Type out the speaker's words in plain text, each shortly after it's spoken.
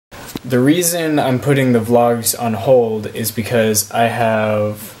The reason I'm putting the vlogs on hold is because I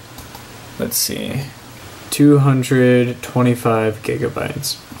have, let's see, 225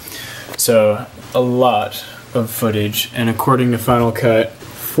 gigabytes. So a lot of footage, and according to Final Cut,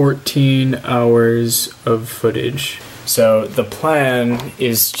 14 hours of footage. So the plan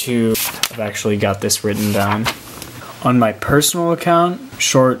is to, I've actually got this written down. On my personal account,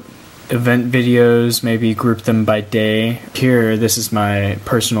 short event videos, maybe group them by day. Here, this is my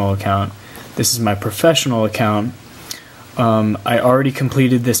personal account. This is my professional account. I already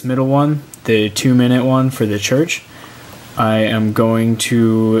completed this middle one, the 2-minute one for the church. I am going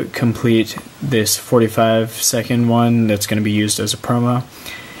to complete this 45-second one that's going to be used as a promo.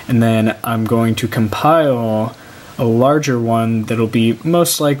 And then I'm going to compile a larger one that'll be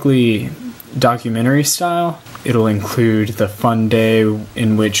most likely documentary style. It'll include the fun day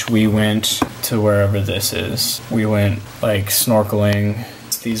in which we went to wherever this is. We went like snorkeling.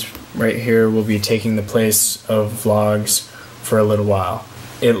 These right here will be taking the place of vlogs for a little while.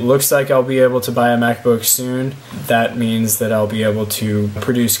 It looks like I'll be able to buy a MacBook soon. That means that I'll be able to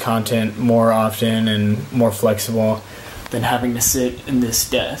produce content more often and more flexible than having to sit in this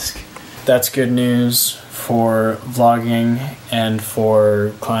desk. That's good news for vlogging and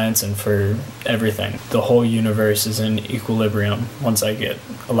for clients and for everything. The whole universe is in equilibrium once I get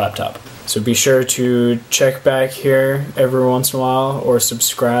a laptop. So be sure to check back here every once in a while or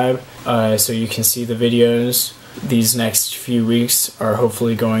subscribe so you can see the videos. These next few weeks are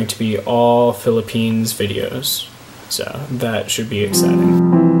hopefully going to be all Philippines videos. So that should be exciting.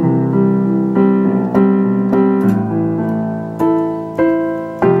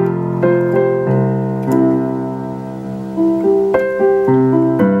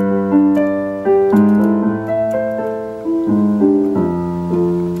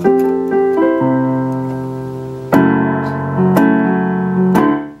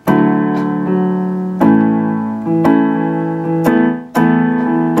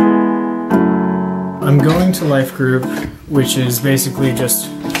 I'm going to Life Group, which is basically just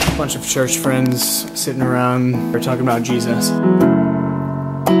a bunch of church friends sitting around. We're talking about Jesus.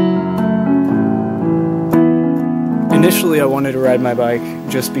 Initially, I wanted to ride my bike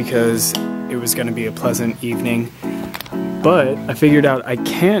just because it was going to be a pleasant evening. But I figured out I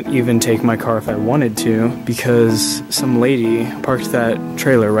can't even take my car if I wanted to because some lady parked that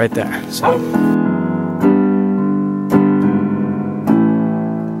trailer right there. So.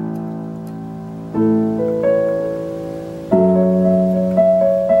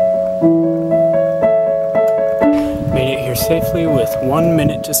 Made it here safely with 1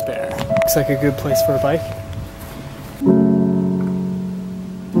 minute to spare. Looks like a good place for a bike.